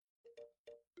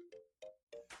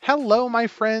Hello, my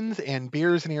friends and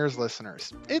Beers and Ears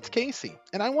listeners. It's Casey,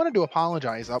 and I wanted to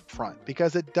apologize up front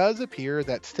because it does appear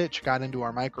that Stitch got into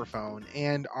our microphone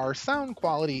and our sound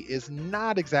quality is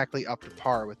not exactly up to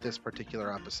par with this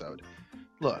particular episode.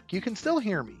 Look, you can still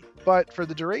hear me, but for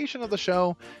the duration of the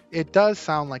show, it does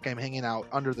sound like I'm hanging out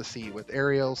under the sea with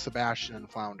Ariel, Sebastian, and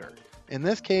Flounder. In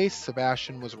this case,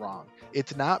 Sebastian was wrong.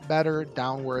 It's not better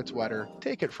down where it's wetter,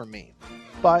 take it from me.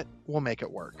 But we'll make it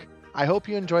work. I hope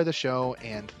you enjoy the show,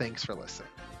 and thanks for listening.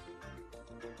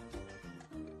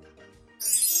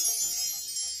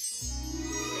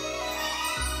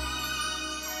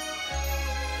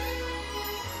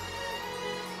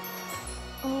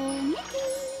 Oh,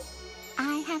 Mickey,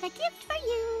 I have a gift for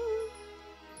you.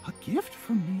 A gift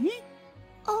for me?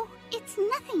 Oh, it's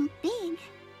nothing big,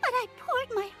 but I poured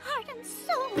my heart and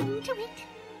soul into it.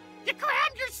 You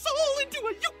crammed your soul into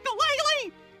a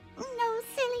ukulele! No,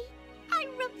 silly. I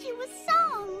wrote you a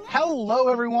song. Hello,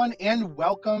 everyone, and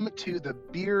welcome to the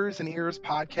Beers and Ears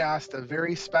podcast, a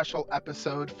very special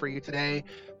episode for you today.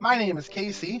 My name is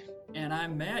Casey. And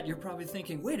I'm Matt. You're probably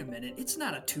thinking, wait a minute, it's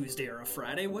not a Tuesday or a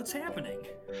Friday. What's happening?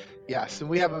 Yes, and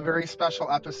we have a very special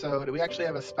episode. We actually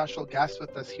have a special guest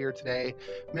with us here today,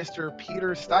 Mr.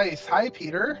 Peter Stice. Hi,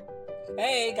 Peter.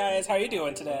 Hey, guys. How are you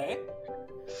doing today?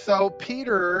 So,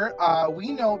 Peter,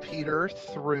 we know Peter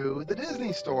through the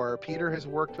Disney Store. Peter has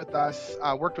worked with us,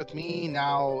 worked with me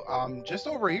now just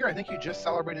over a year. I think you just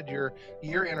celebrated your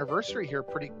year anniversary here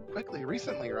pretty quickly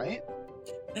recently, right?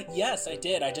 Yes, I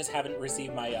did. I just haven't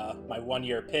received my my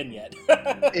 1-year pin yet.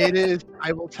 It is,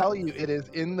 I will tell you, it is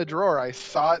in the drawer. I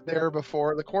saw it there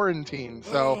before the quarantine,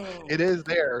 so it is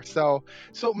there. So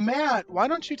Matt, why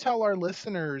don't you tell our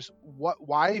listeners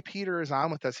why Peter is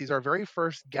on with us? He's our very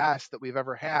first guest that we've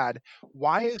ever had.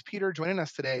 Why is Peter joining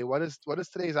us today? What is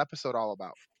today's episode all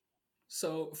about?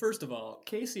 So, first of all,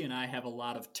 Casey and I have a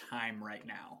lot of time right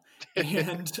now.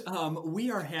 And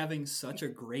we are having such a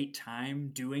great time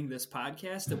doing this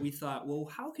podcast that we thought,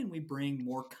 well, how can we bring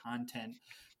more content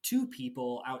to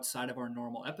people outside of our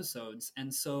normal episodes?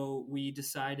 And so we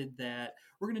decided that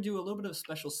we're going to do a little bit of a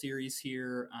special series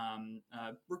here,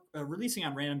 releasing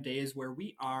on random days where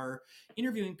we are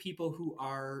interviewing people who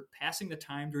are passing the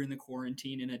time during the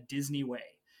quarantine in a Disney way.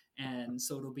 And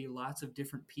so it'll be lots of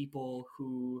different people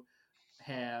who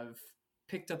have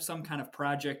picked up some kind of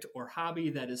project or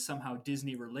hobby that is somehow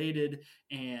Disney related,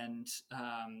 and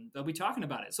they'll be talking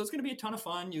about it. So it's going to be a ton of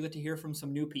fun. You get to hear from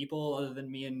some new people other than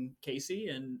me and Casey,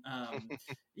 and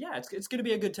yeah, it's going to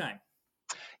be a good time.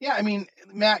 Yeah, I mean,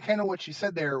 Matt, kind of what you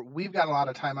said there, we've got a lot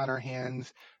of time on our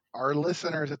hands. Our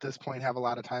listeners at this point have a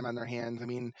lot of time on their hands. I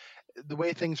mean, the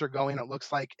way things are going, it looks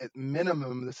like at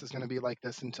minimum this is going to be like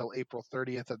this until April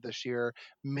 30th of this year,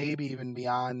 maybe even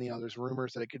beyond. There's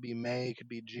rumors that it could be May, it could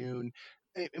be June.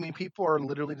 I mean, people are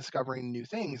literally discovering new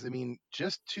things. I mean,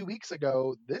 just 2 weeks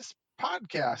ago, this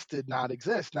podcast did not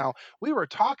exist. Now, we were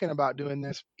talking about doing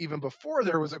this even before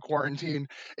there was a quarantine.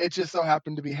 It just so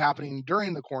happened to be happening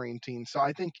during the quarantine. So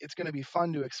I think it's going to be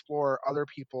fun to explore other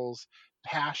people's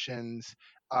passions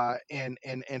and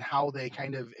how they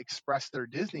kind of express their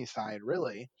Disney side,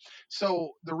 really. So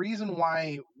the reason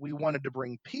why we wanted to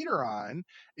bring Peter on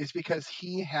is because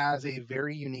he has a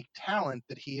very unique talent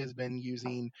that he has been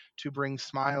using to bring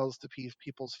smiles to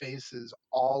people's faces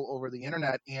all over the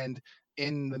internet and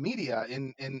in the media,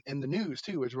 in the news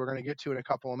too, which we're going to get to in a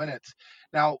couple of minutes.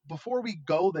 Now, before we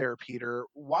go there, Peter,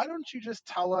 why don't you just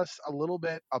tell us a little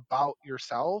bit about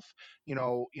yourself?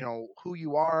 Who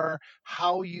you are,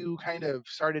 how you kind of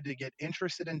started to get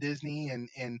interested in Disney,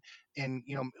 and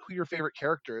who your favorite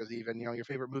character is, even your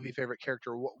favorite movie, favorite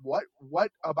character.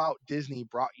 What about Disney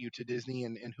brought you to Disney,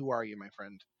 and who are you, my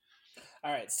friend?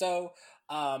 All right. So,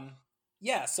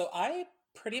 so I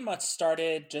pretty much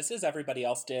started just as everybody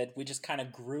else did. We just kind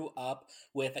of grew up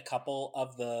with a couple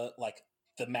of the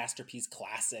Masterpiece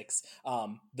classics,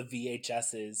 the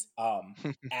VHSs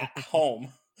at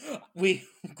home. We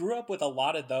grew up with a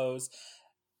lot of those.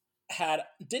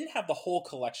 Didn't have the whole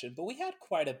collection, but we had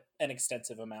quite an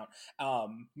extensive amount.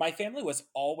 My family was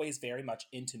always very much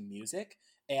into music,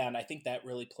 and I think that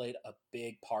really played a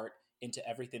big part into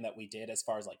everything that we did as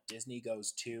far as like Disney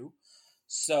goes too.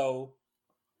 So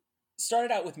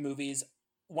started out with movies.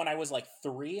 When I was like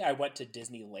 3, I went to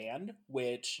Disneyland,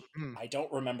 which I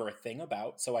don't remember a thing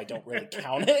about, so I don't really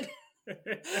count it.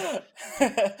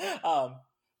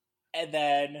 And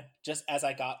then just as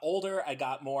I got older, I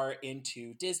got more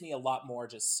into Disney, a lot more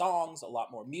just songs, a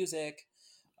lot more music,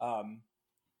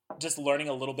 just learning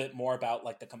a little bit more about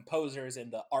like the composers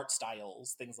and the art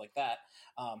styles, things like that,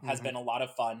 has been a lot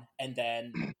of fun. And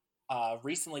then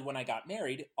recently when I got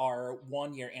married, our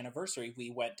 1-year anniversary, we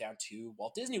went down to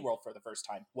Walt Disney World for the first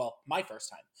time. Well, my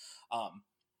first time.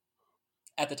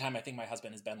 At the time, I think my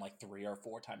husband has been like 3 or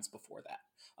 4 times before that.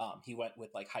 He went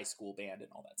with like high school band and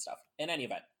all that stuff. In any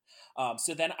event,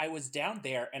 so then I was down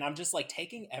there and I'm just like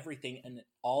taking everything and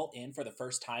all in for the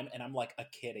first time, and I'm like a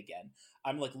kid again.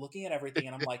 I'm like looking at everything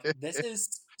and I'm like, this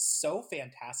is so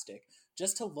fantastic.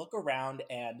 Just to look around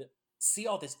and see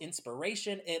all this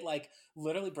inspiration, it like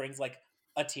literally brings like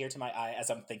a tear to my eye as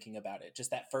I'm thinking about it.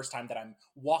 Just that first time that I'm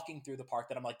walking through the park,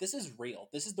 that I'm like, this is real.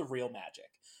 This is the real magic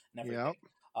and everything.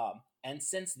 Yep. And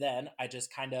since then, I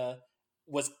just kind of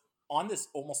was on this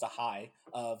almost a high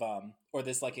of, or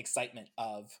this like excitement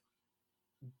of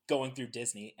going through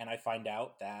Disney. And I find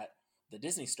out that the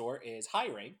Disney store is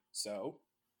hiring. So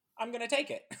I'm going to take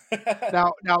it.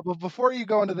 Now, but before you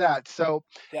go into that, so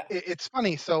Yeah. it's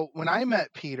funny. So when I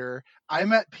met Peter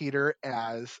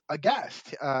as a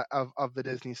guest of the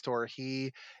Disney store.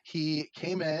 He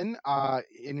came in,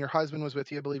 and your husband was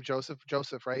with you, I believe.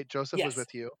 Joseph, right? Joseph was Yes.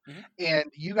 with you, Mhm.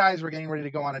 and you guys were getting ready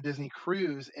to go on a Disney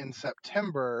cruise in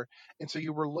September, and so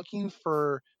you were looking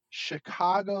for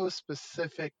Chicago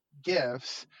specific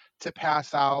gifts to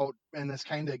pass out in this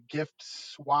kind of gift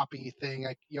swappy thing.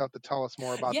 You have to tell us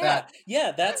more about that.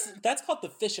 Yeah, that's called the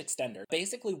fish extender.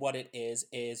 Basically what it is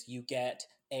you get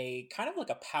a kind of like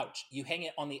a pouch. You hang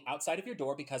it on the outside of your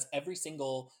door because every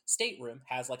single stateroom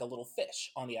has like a little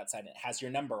fish on the outside and it has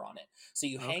your number on it. So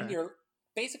you hang Okay.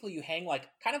 you hang like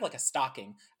kind of like a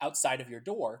stocking outside of your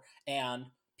door, and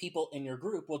people in your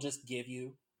group will just give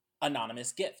you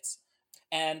anonymous gifts.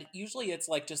 And usually it's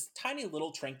like just tiny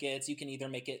little trinkets. You can either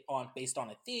make it based on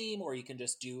a theme, or you can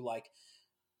just do like,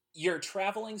 you're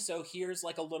traveling, so here's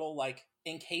like a little like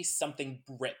in case something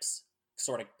rips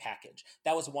sort of package.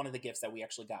 That was one of the gifts that we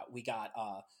actually got. We got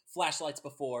flashlights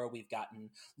before. We've gotten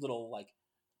little like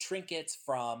trinkets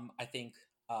from, I think,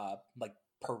 like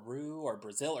Peru or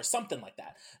Brazil or something like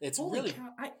that. It's Holy really cow,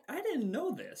 I didn't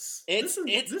know this. It's-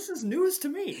 This is news to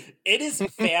me. It is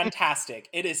fantastic.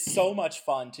 It is so much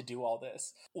fun to do all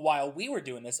this. While we were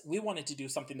doing this, we wanted to do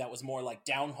something that was more like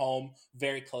down home,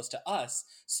 very close to us.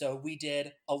 So we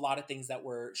did a lot of things that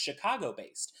were Chicago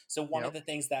based. So one of the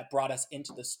things that brought us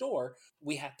into the store,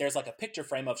 there's like a picture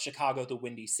frame of Chicago, the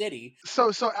Windy City.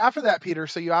 So after that, Peter,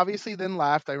 so you obviously then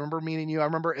left. I remember meeting you. I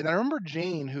remember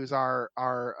Jane, who's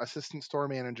our assistant store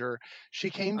manager. She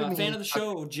came to me. Fan of the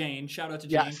show, Jane. Shout out to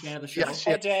Jane, Yes, fan of the show. yes,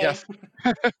 Hey, Jane. yes.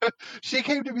 She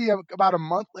came to me about a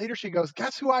month later. She goes,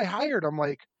 "Guess who I hired?" I'm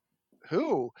like,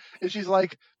 "Who?" And she's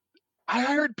like, "I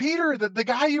hired Peter, the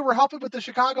guy you were helping with the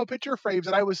Chicago picture frames."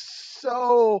 And I was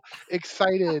so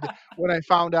excited when I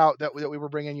found out that we were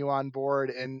bringing you on board.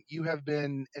 And you have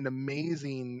been an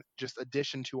amazing just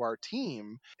addition to our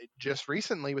team. Just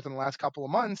recently, within the last couple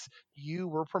of months, you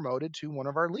were promoted to one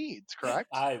of our leads, correct?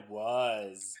 I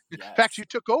was. Yes. In fact, you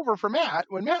took over for Matt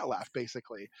when Matt left,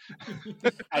 basically.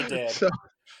 I did. So,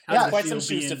 How's yeah, it quite feel some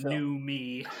shoes to being fill. new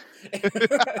me?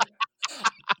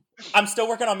 I'm still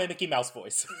working on my Mickey Mouse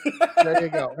voice. there you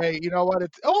go. Hey, you know what?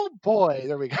 Oh boy,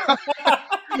 there we go.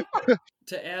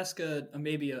 To ask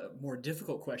maybe a more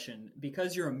difficult question,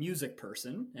 because you're a music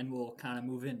person, and we'll kind of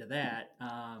move into that.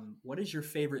 What is your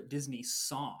favorite Disney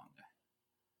song?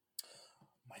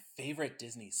 My favorite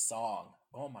Disney song.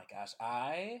 Oh my gosh,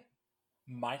 I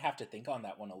might have to think on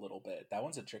that one a little bit. That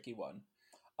one's a tricky one.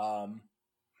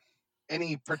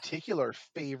 Any particular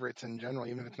favorites in general,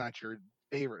 even if it's not your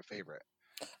favorite?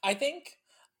 I think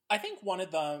one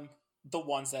of the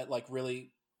ones that like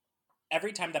really,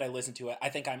 every time that I listen to it, I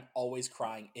think I'm always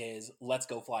crying is "Let's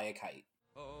Go Fly a Kite."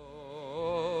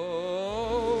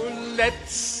 Oh,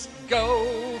 let's go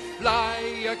fly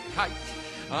a kite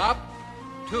up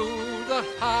to the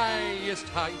highest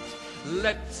height.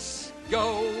 Let's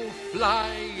go fly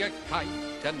a kite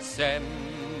and send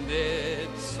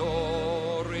it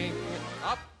soaring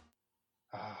up.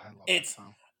 I love It's- that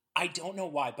song. I don't know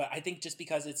why, but I think just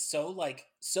because it's so like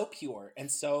so pure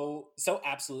and so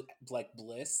absolute like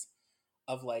bliss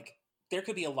of like, there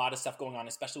could be a lot of stuff going on,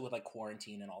 especially with like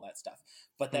quarantine and all that stuff.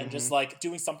 But then just like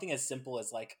doing something as simple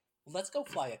as like, let's go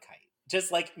fly a kite, just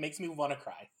like makes me want to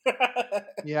cry.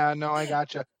 Yeah, no, I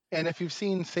gotcha. And if you've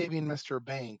seen Saving Mr.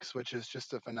 Banks, which is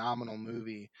just a phenomenal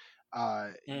movie,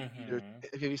 have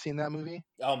you seen that movie?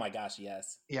 Oh my gosh,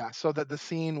 yes. Yeah, so that the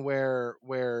scene where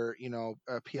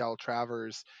PL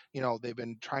Travers, they've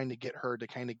been trying to get her to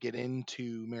kind of get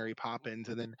into Mary Poppins,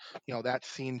 and then that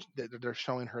scene that they're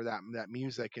showing her that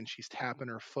music, and she's tapping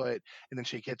her foot, and then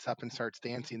she gets up and starts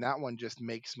dancing. That one just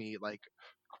makes me like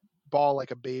bawl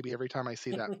like a baby every time I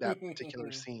see that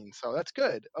particular scene. So that's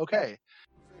good. Okay.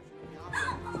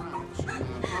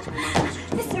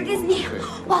 Mr. Disney,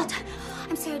 Walt,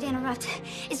 I'm sorry to interrupt.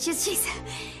 It's just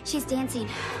she's dancing.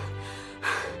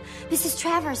 Mrs.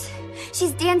 Travers,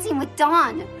 she's dancing with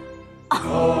Dawn.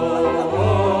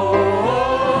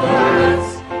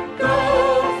 Let's go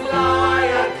fly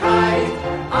a kite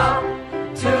up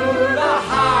to the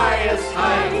highest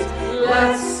height.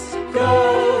 Let's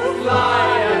go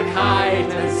fly a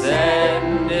kite and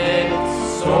send it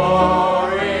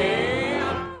soaring.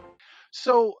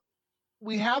 So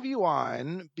we have you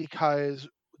on because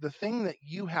the thing that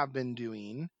you have been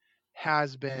doing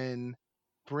has been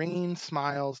bringing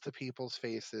smiles to people's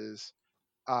faces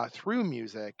through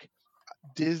music,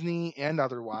 Disney and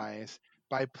otherwise,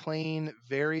 by playing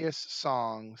various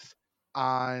songs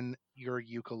on your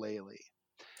ukulele.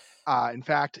 In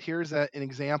fact, here's an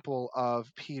example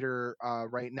of Peter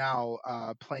right now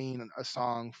playing a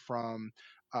song from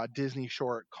a Disney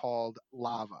short called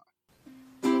Lava.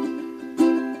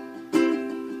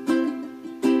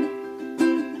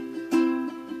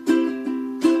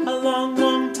 A long,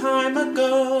 long time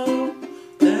ago,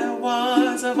 there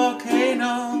was a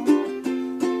volcano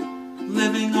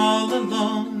living all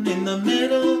alone in the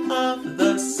middle of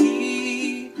the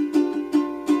sea.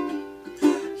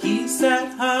 He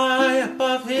sat high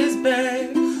above his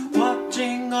bay,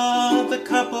 watching all the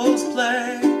couples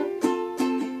play,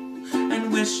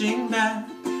 and wishing that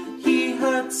he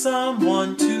had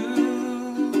someone too.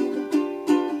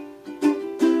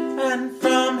 And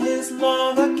from his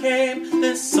lava came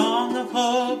this song of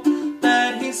hope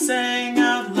that he sang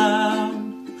out loud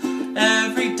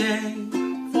every day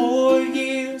for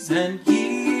years and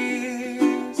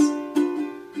years.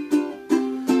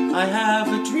 I have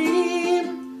a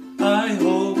dream I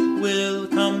hope will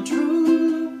come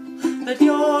true, that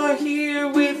you're here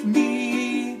with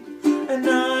me and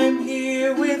I'm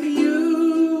here with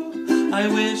you. I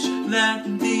wish that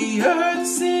the earth,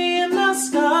 sea and the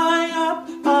sky up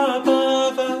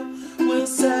above will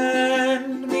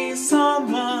send me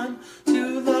someone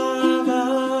to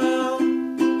love.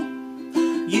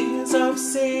 Years of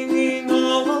singing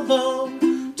all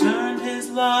alone turned his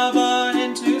lava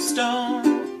into stone,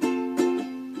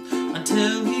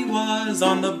 until he was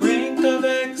on the brink of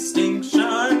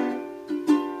extinction.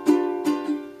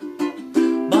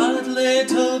 But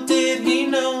little did he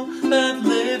know that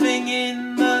living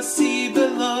in the sea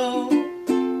below,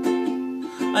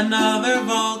 another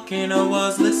volcano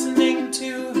was listening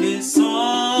to his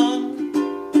song.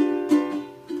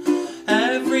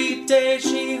 Every day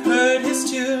she heard his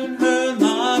tune, her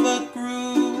lava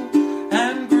grew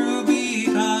and grew,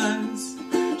 because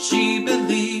she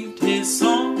believed his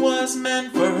song was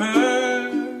meant for her.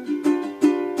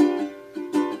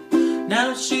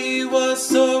 Now she was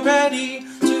so ready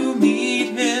to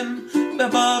meet him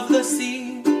above the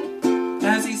sea,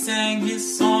 as he sang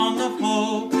his song of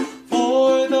hope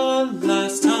for the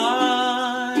last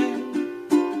time.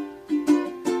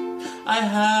 I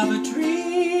have a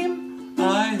dream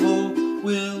I hope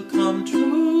will come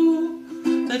true,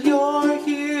 that you're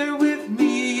here with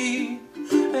me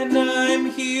and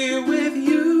I'm here with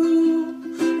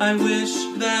you. I wish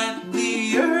that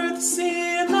the earth,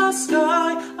 sea and the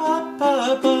sky up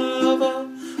above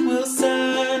will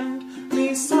send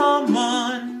me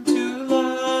someone to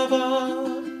love.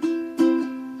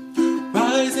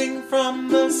 Rising from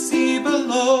the sea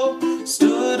below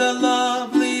stood a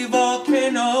lovely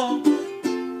volcano,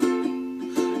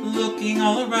 looking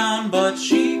all around but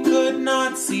she could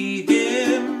not see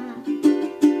him.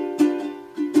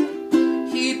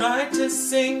 He tried to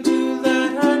sing to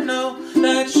let her know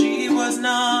that she was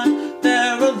not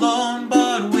there alone,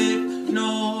 but with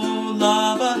no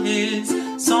lava his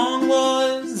song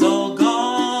was all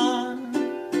gone.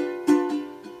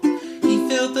 He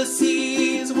filled the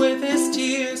seas with his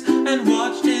tears and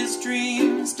watched his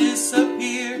dreams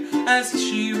disappear, as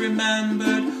she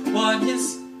remembered what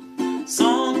his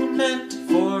song meant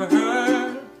for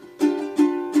her.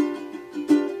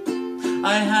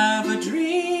 I have a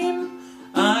dream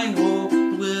I hope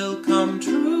will come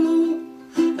true,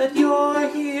 that you're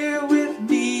here with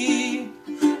me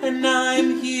and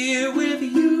I'm here with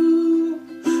you.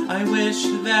 I wish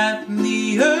that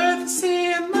the earth,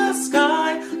 sea and the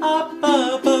sky up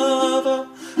above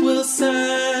will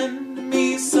send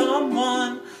me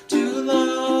someone to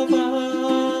love.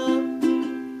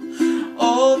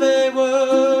 Oh, they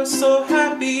were so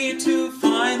happy to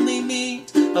finally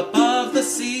meet above the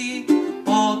sea.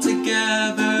 All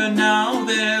together now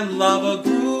their lava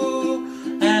grew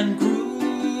and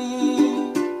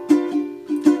grew.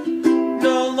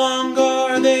 No longer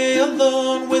are they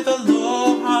alone, with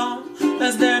Aloha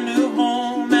as their new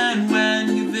home. And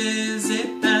when you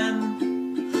visit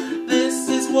them, this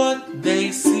is what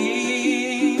they see.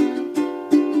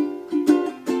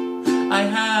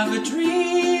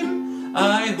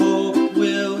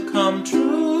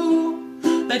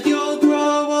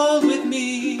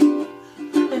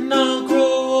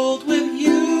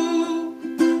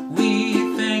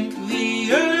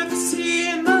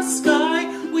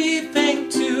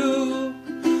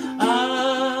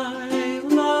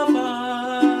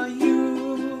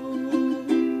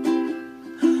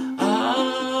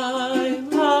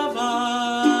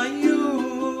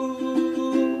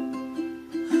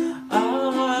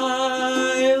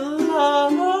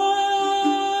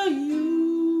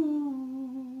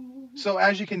 So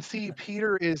as you can see,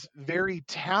 Peter is very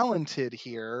talented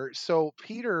here. So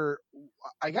Peter,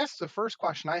 I guess the first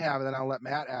question I have, and then I'll let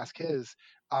Matt ask his.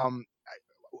 Um,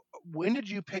 when did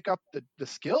you pick up the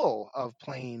skill of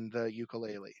playing the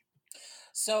ukulele?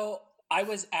 So I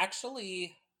was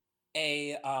actually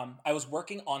I was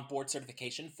working on board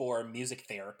certification for music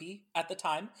therapy at the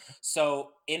time.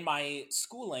 So in my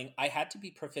schooling, I had to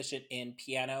be proficient in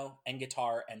piano and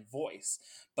guitar and voice.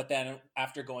 But then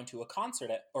after going to a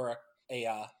concert or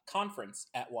a conference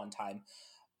at one time,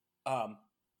 um,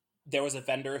 there was a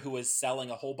vendor who was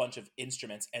selling a whole bunch of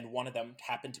instruments, and one of them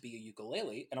happened to be a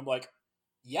ukulele. And I'm like,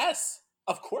 yes,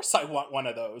 of course I want one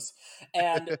of those.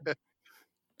 And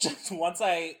just once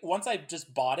I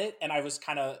just bought it and I was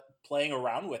kind of playing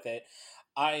around with it,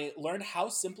 I learned how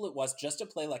simple it was just to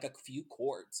play like a few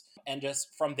chords. And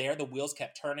just from there, the wheels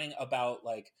kept turning about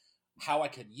like how I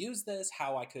could use this,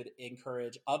 how I could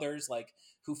encourage others like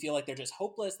who feel like they're just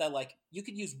hopeless, that like you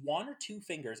could use one or two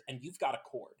fingers and you've got a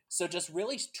chord. So just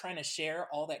really trying to share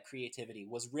all that creativity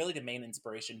was really the main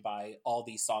inspiration by all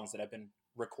these songs that I've been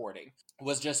recording,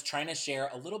 was just trying to share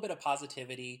a little bit of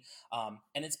positivity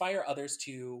and inspire others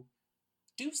to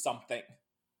do something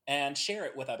and share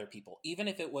it with other people, even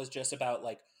if it was just about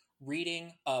like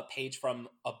reading a page from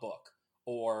a book,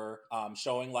 or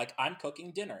showing like I'm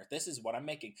cooking dinner, this is what I'm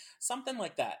making, something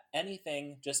like that.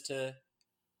 Anything just to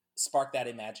spark that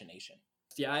imagination.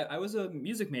 Yeah, I was a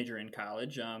music major in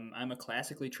college. I'm a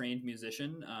classically trained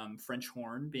musician, French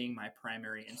horn being my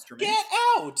primary instrument. Get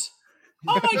out!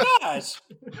 Oh my gosh!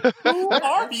 Who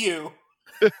are you?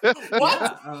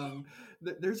 What?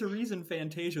 Yeah, there's a reason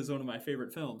Fantasia is one of my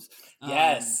favorite films.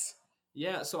 Yes.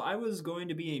 Yeah, so I was going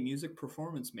to be a music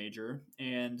performance major,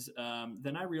 and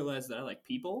then I realized that I like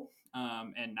people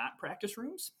and not practice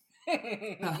rooms.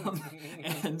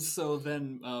 And so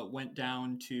then went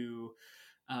down to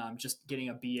just getting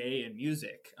a BA in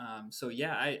music. So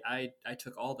yeah, I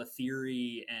took all the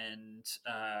theory and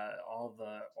all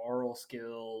the oral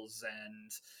skills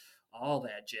and all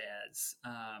that jazz.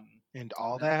 And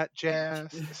all that jazz.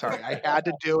 Sorry, I had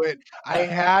to do it. I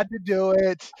had to do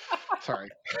it. Sorry.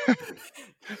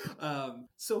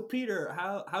 So Peter,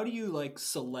 how do you like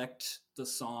select the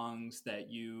songs that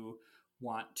you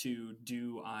want to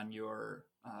do on your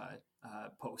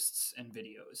posts and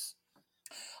videos?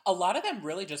 A lot of them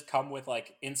really just come with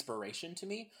like inspiration to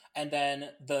me. And then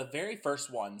the very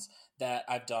first ones that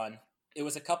I've done, it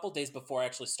was a couple days before I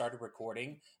actually started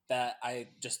recording that I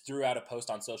just threw out a post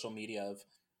on social media of,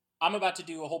 I'm about to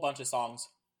do a whole bunch of songs.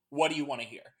 What do you want to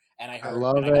hear? And I heard, I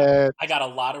love it. I got a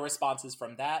lot of responses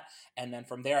from that. And then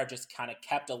from there, I've just kind of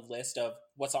kept a list of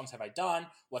what songs have I done?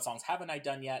 What songs haven't I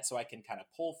done yet? So I can kind of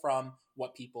pull from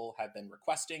what people have been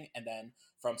requesting, and then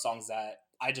from songs that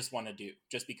I just want to do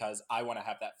just because I want to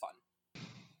have that fun.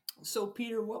 So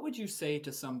Peter, what would you say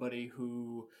to somebody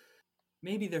who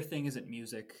maybe their thing isn't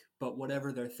music, but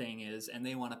whatever their thing is, and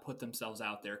they want to put themselves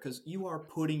out there? Because you are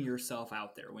putting yourself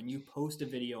out there. When you post a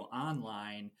video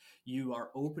online, you are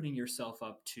opening yourself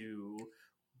up to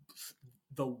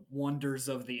the wonders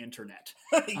of the internet.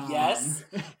 Yes.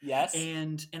 Yes.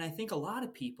 And I think a lot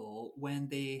of people, when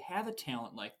they have a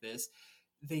talent like this,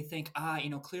 they think,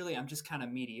 clearly I'm just kind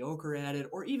of mediocre at it,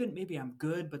 or even maybe I'm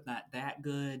good, but not that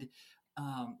good.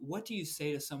 What do you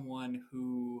say to someone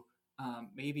who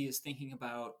maybe is thinking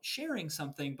about sharing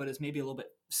something, but is maybe a little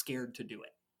bit scared to do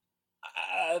it?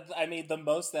 I mean, the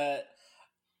most that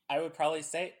I would probably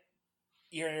say,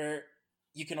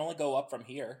 you can only go up from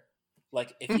here.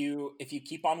 Like if you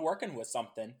keep on working with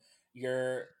something,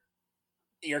 you're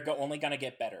only gonna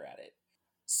get better at it.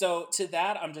 So to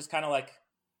that, I'm just kind of like,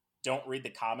 don't read the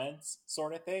comments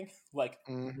sort of thing. Like,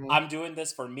 I'm doing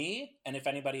this for me, and if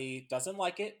anybody doesn't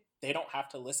like it, they don't have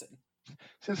to listen.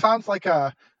 So it sounds like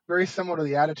very similar to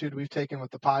the attitude we've taken with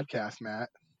the podcast, Matt.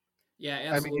 Yeah,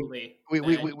 absolutely. I mean,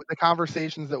 we the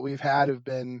conversations that we've had have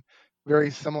been very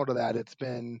similar to that. It's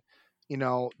been,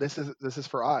 this is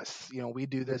for us. We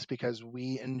do this because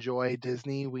we enjoy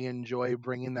Disney. We enjoy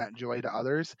bringing that joy to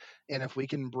others. And if we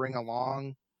can bring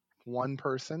along one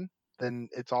person, then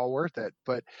it's all worth it.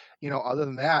 But, other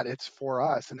than that, it's for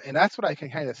us. And that's what I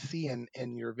can kind of see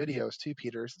in your videos too,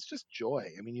 Peter. It's just joy.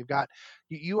 I mean,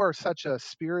 you are such a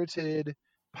spirited,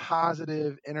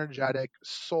 positive, energetic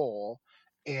soul,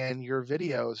 and your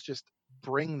videos just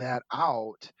bring that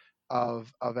out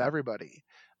of everybody.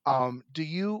 Do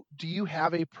you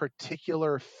have a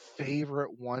particular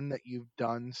favorite one that you've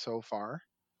done so far?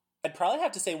 I'd probably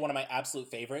have to say one of my absolute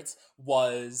favorites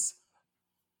was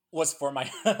for my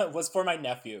for my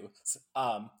nephew.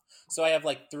 So I have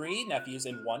like 3 nephews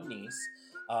and 1 niece.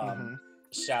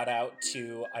 Shout out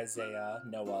to Isaiah,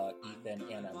 Noah, Ethan,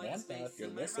 and Amanda if you're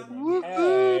listening. Woo-hoo!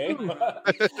 Hey!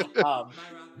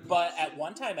 But at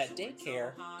one time at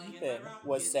daycare, Ethan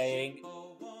was saying,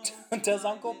 does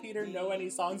Uncle Peter know any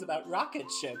songs about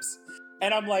rocket ships?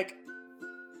 And I'm like,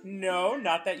 no,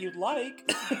 not that you'd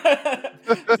like.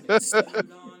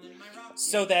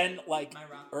 So then, like,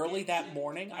 early that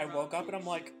morning, I woke up and I'm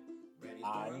like,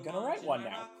 I'm gonna write one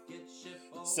now.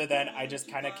 So then I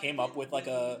just kind of came up with like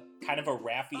a kind of a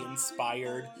Raffi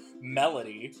inspired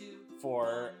melody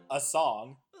for a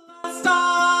song.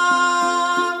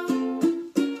 Star.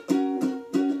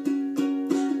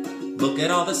 Look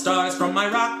at all the stars from my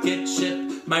rocket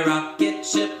ship, my rocket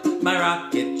ship, my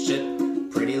rocket ship.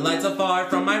 Pretty lights afar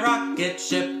from my rocket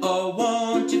ship. Oh,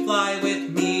 won't you fly with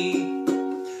me?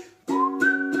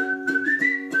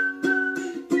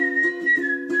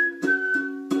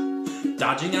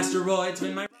 Dodging asteroids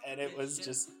when my... And it was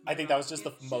just, I think that was just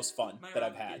the most fun that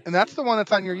I've had. And that's the one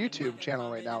that's on your YouTube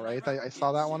channel right now, right? I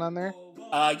saw that one on there.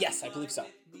 Yes, I believe so.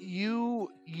 You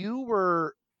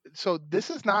were, so this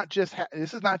is not just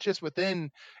within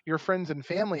your friends and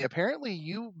family. Apparently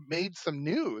you made some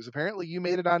news. Apparently you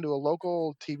made it onto a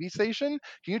local TV station.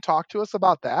 Can you talk to us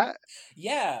about that?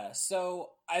 Yeah,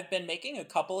 so I've been making a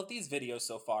couple of these videos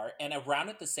so far, and around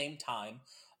at the same time,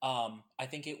 I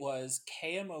think it was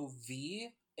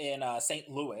KMOV in St.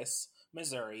 Louis,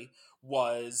 Missouri,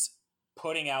 was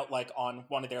putting out like on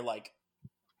one of their like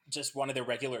just one of their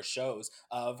regular shows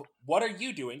of what are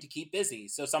you doing to keep busy.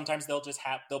 So sometimes they'll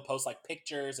post like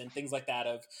pictures and things like that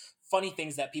of funny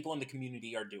things that people in the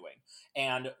community are doing.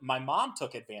 And my mom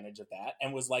took advantage of that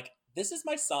and was like, this is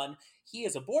my son. He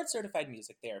is a board certified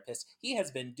music therapist. He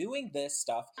has been doing this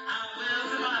stuff. I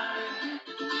will survive.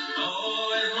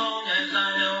 Oh, as long as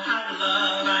I know how to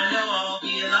love, I know I'll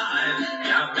be alive.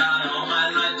 I've got all my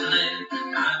life to live.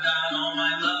 I've got all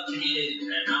my love to give,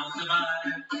 and I'll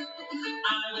survive.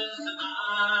 I will survive.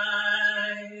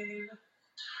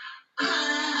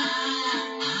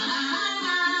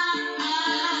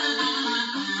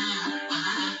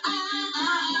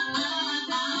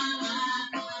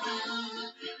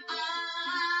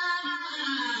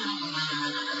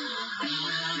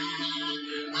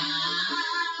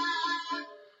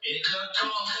 It took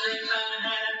all the things I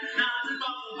had not to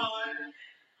fall apart.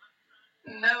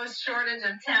 No shortage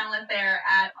of talent there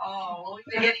at all. We've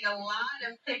been getting a lot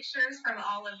of pictures from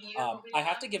all of you. I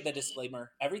have to give the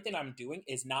disclaimer, everything I'm doing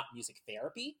is not music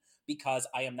therapy because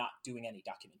I am not doing any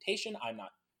documentation.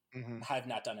 Have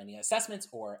not done any assessments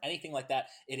or anything like that.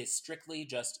 It is strictly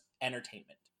just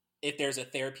entertainment. If there's a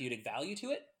therapeutic value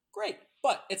to it, great,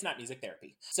 but it's not music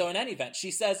therapy. So in any event, she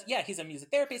says, yeah, he's a music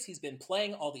therapist. He's been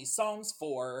playing all these songs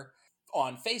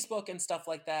on Facebook and stuff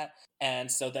like that. And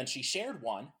so then she shared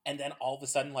one, and then all of a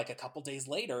sudden, like a couple days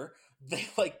later, they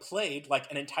like played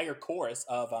like an entire chorus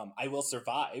of I Will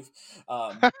Survive.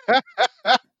 And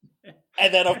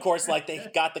then of course, like they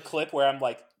got the clip where I'm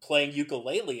like playing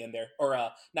ukulele in there, or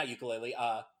not ukulele,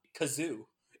 kazoo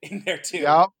in there too.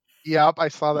 Yep, I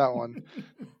saw that one.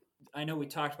 I know we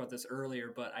talked about this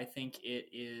earlier, but I think it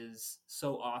is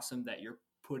so awesome that you're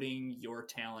putting your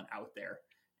talent out there.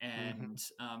 And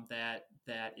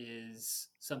that is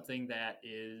something that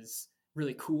is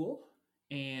really cool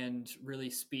and really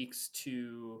speaks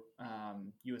to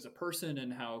you as a person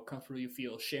and how comfortable you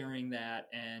feel sharing that.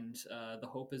 And the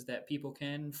hope is that people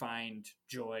can find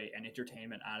joy and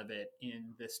entertainment out of it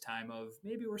in this time of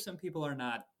maybe where some people are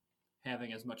not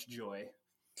having as much joy.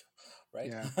 Right.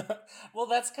 Yeah. Well,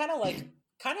 that's kind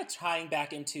of tying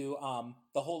back into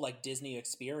the whole like Disney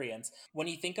experience. When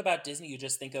you think about Disney, you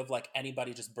just think of like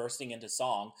anybody just bursting into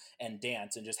song and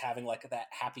dance and just having like that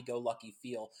happy-go-lucky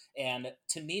feel. And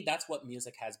to me, that's what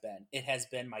music has been. It has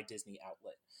been my Disney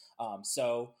outlet.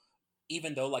 So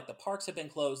even though like the parks have been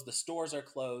closed, the stores are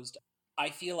closed, I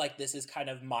feel like this is kind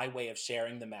of my way of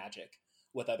sharing the magic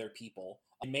with other people.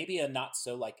 Maybe a not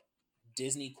so like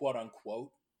Disney quote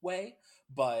unquote way,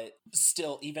 but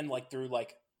still, even like through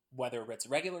like whether it's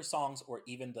regular songs or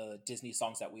even the Disney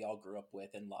songs that we all grew up with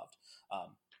and loved,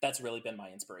 that's really been my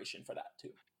inspiration for that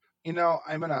too. You know,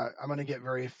 I'm gonna get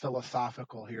very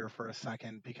philosophical here for a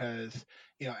second because,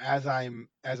 you know, as I'm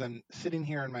sitting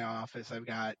here in my office, I've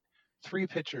got 3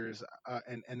 pictures,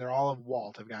 and they're all of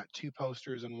Walt. I've got 2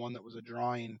 posters and one that was a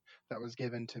drawing that was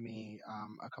given to me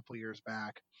a couple years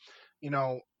back. You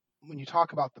know, when you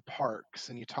talk about the parks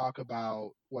and you talk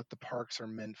about what the parks are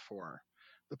meant for,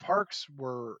 the parks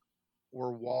were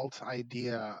Walt's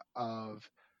idea of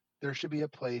there should be a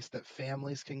place that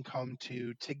families can come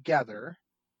to together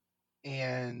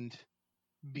and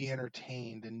be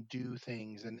entertained and do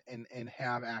things and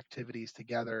have activities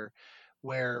together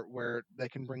where they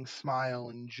can bring smile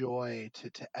and joy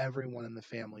to everyone in the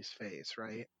family's face,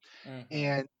 right?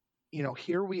 And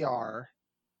here we are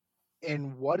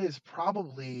in what is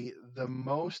probably the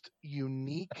most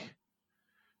unique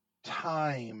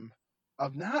time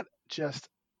of not just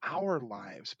our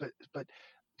lives, but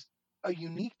a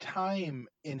unique time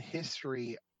in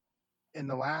history in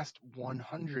the last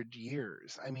 100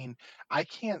 years. I mean, I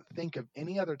can't think of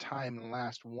any other time in the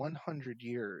last 100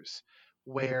 years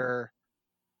where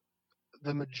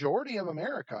the majority of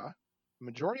America, the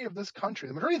majority of this country,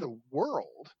 the majority of the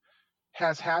world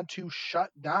has had to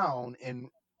shut down and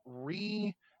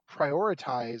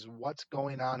reprioritize what's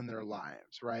going on in their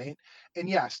lives, right? And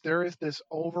yes, there is this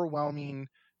overwhelming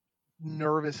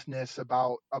nervousness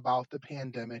about the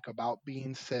pandemic, about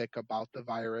being sick, about the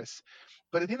virus.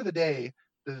 But at the end of the day,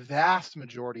 the vast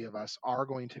majority of us are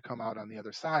going to come out on the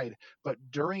other side. But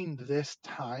during this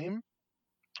time,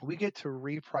 we get to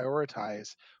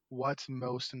reprioritize what's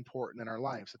most important in our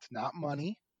lives. It's not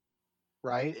money,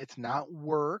 right? It's not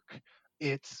work.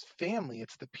 It's family.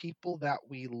 It's the people that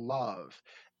we love.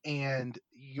 And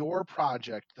your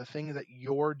project, the thing that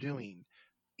you're doing,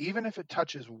 even if it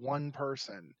touches one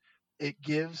person, it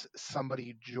gives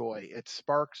somebody joy. It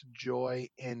sparks joy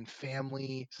in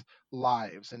families'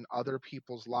 lives and other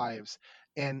people's lives.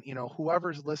 And,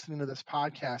 whoever's listening to this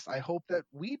podcast, I hope that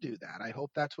we do that. I hope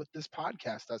that's what this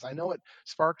podcast does. I know it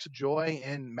sparks joy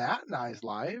in Matt and I's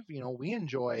life. We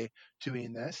enjoy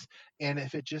doing this. And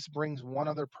if it just brings one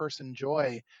other person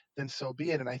joy, then so be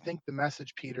it. And I think the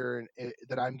message, Peter,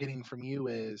 that I'm getting from you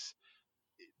is,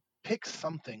 pick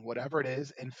something, whatever it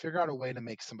is, and figure out a way to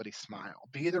make somebody smile.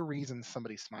 Be the reason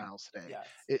somebody smiles today. Yes,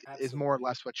 It is more or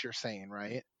less what you're saying,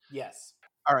 right? Yes.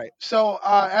 All right. So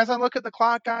as I look at the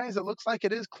clock, guys, it looks like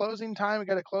it is closing time. We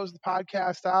got to close the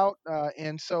podcast out.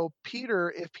 And so,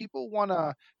 Peter, if people want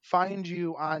to find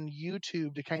you on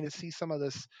YouTube to kind of see some of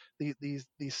these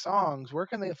songs, where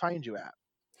can they find you at?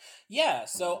 Yeah,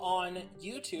 so on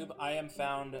YouTube, I am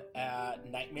found at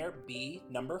Nightmare B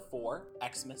 #4,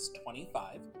 Xmas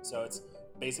 25. So it's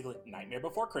basically Nightmare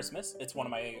Before Christmas. It's one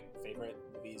of my favorite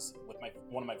movies with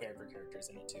one of my favorite characters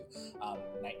in it too.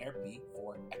 Nightmare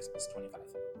B4 Xmas 25.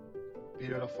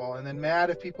 Beautiful. And then,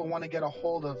 Matt, if people want to get a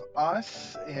hold of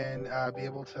us and be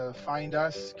able to find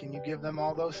us, can you give them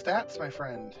all those stats, my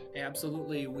friend?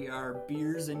 Absolutely. We are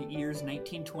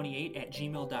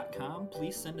beersand-ears1928@gmail.com.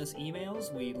 Please send us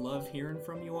emails. We love hearing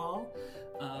from you all.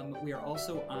 We are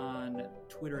also on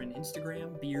Twitter and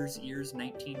Instagram,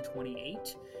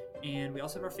 beersears1928. And we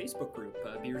also have our Facebook group,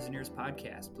 Beers and Ears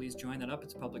Podcast. Please join that up.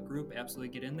 It's a public group.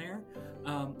 Absolutely get in there.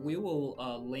 We will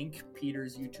link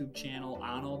Peter's YouTube channel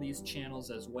on all these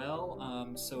channels as well.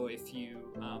 So if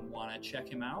you want to check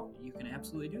him out, you can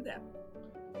absolutely do that.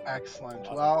 Excellent.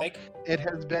 Awesome. Well, it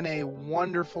has been a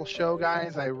wonderful show,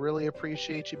 guys. I really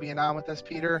appreciate you being on with us,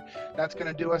 Peter. That's going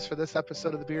to do us for this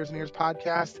episode of the Beers and Ears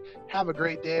Podcast. Have a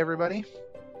great day, everybody.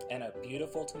 And a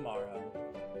beautiful tomorrow.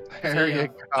 There you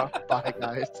go. Bye,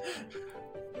 guys.